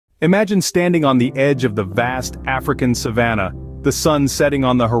Imagine standing on the edge of the vast African savanna, the sun setting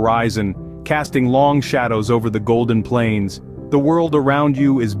on the horizon, casting long shadows over the golden plains. The world around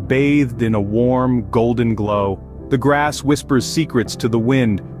you is bathed in a warm, golden glow. The grass whispers secrets to the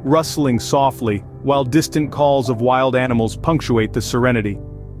wind, rustling softly, while distant calls of wild animals punctuate the serenity.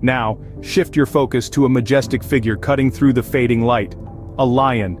 Now, shift your focus to a majestic figure cutting through the fading light. A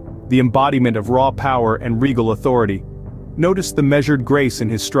lion, the embodiment of raw power and regal authority. Notice the measured grace in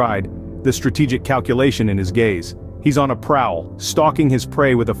his stride, the strategic calculation in his gaze. He's on a prowl, stalking his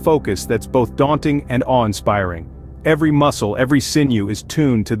prey with a focus that's both daunting and awe-inspiring. Every muscle, every sinew is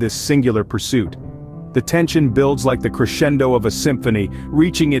tuned to this singular pursuit. The tension builds like the crescendo of a symphony,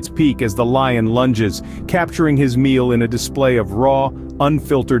 reaching its peak as the lion lunges, capturing his meal in a display of raw,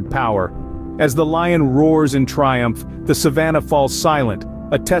 unfiltered power. As the lion roars in triumph, the savanna falls silent,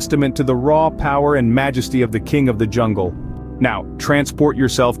 a testament to the raw power and majesty of the king of the jungle. Now, transport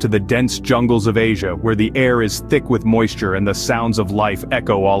yourself to the dense jungles of Asia, where the air is thick with moisture and the sounds of life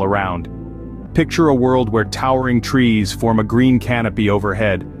echo all around. Picture a world where towering trees form a green canopy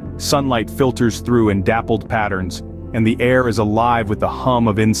overhead, sunlight filters through in dappled patterns, and the air is alive with the hum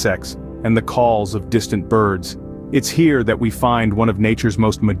of insects and the calls of distant birds. It's here that we find one of nature's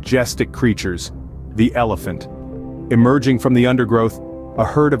most majestic creatures, the elephant. Emerging from the undergrowth, a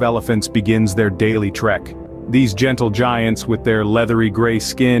herd of elephants begins their daily trek. These gentle giants with their leathery gray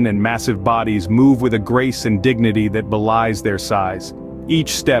skin and massive bodies move with a grace and dignity that belies their size.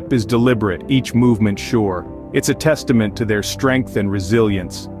 Each step is deliberate, each movement sure. It's a testament to their strength and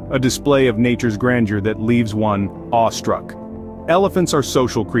resilience, a display of nature's grandeur that leaves one awestruck. Elephants are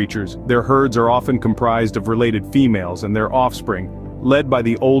social creatures. Their herds are often comprised of related females and their offspring, led by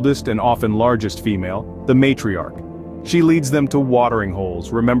the oldest and often largest female, the matriarch. She leads them to watering holes,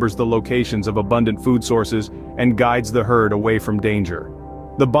 remembers the locations of abundant food sources, and guides the herd away from danger.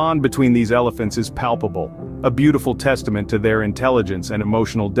 The bond between these elephants is palpable, a beautiful testament to their intelligence and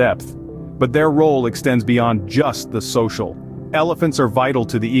emotional depth. But their role extends beyond just the social. Elephants are vital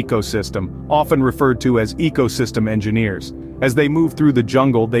to the ecosystem, often referred to as ecosystem engineers. As they move through the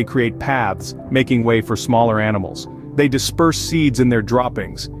jungle, they create paths, making way for smaller animals. They disperse seeds in their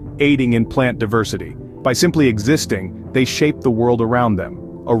droppings, aiding in plant diversity. By simply existing, they shape the world around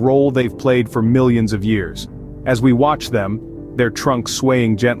them, a role they've played for millions of years. As we watch them, their trunks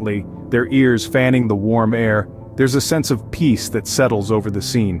swaying gently, their ears fanning the warm air, there's a sense of peace that settles over the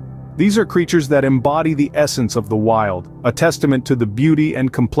scene. These are creatures that embody the essence of the wild, a testament to the beauty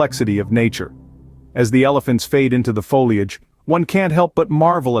and complexity of nature. As the elephants fade into the foliage, one can't help but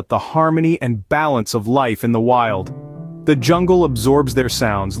marvel at the harmony and balance of life in the wild. The jungle absorbs their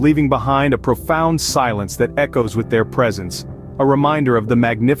sounds, leaving behind a profound silence that echoes with their presence, a reminder of the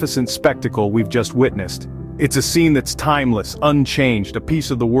magnificent spectacle we've just witnessed. It's a scene that's timeless, unchanged, a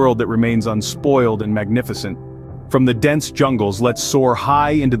piece of the world that remains unspoiled and magnificent. From the dense jungles, let's soar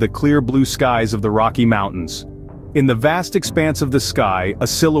high into the clear blue skies of the Rocky Mountains. In the vast expanse of the sky, a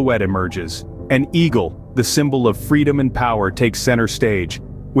silhouette emerges. An eagle, the symbol of freedom and power, takes center stage.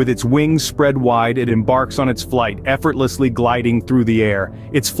 With its wings spread wide, it embarks on its flight, effortlessly gliding through the air.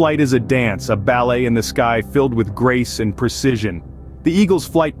 Its flight is a dance, a ballet in the sky filled with grace and precision. The eagle's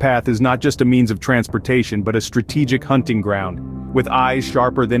flight path is not just a means of transportation but a strategic hunting ground. With eyes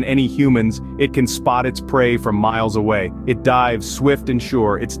sharper than any human's, it can spot its prey from miles away. It dives swift and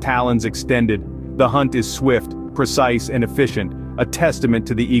sure, its talons extended. The hunt is swift, precise and efficient, a testament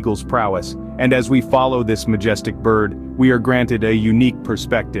to the eagle's prowess. And as we follow this majestic bird, we are granted a unique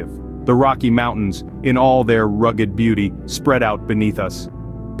perspective. The Rocky Mountains, in all their rugged beauty, spread out beneath us.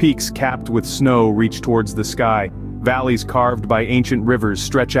 Peaks capped with snow reach towards the sky. Valleys carved by ancient rivers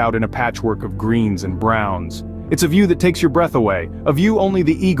stretch out in a patchwork of greens and browns. It's a view that takes your breath away, a view only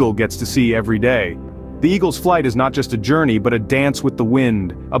the eagle gets to see every day. The eagle's flight is not just a journey but a dance with the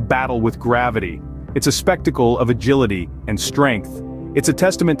wind, a battle with gravity. It's a spectacle of agility and strength. It's a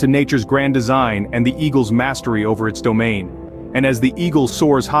testament to nature's grand design and the eagle's mastery over its domain. And as the eagle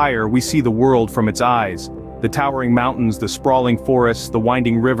soars higher, we see the world from its eyes. The towering mountains, the sprawling forests, the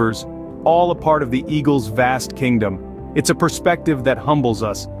winding rivers, all a part of the eagle's vast kingdom. It's a perspective that humbles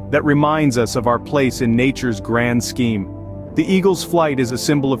us, that reminds us of our place in nature's grand scheme. The eagle's flight is a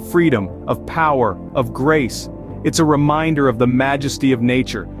symbol of freedom, of power, of grace. It's a reminder of the majesty of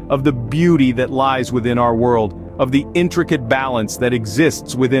nature, of the beauty that lies within our world, of the intricate balance that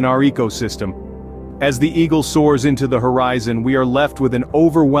exists within our ecosystem. As the eagle soars into the horizon, we are left with an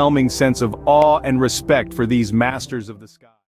overwhelming sense of awe and respect for these masters of the sky.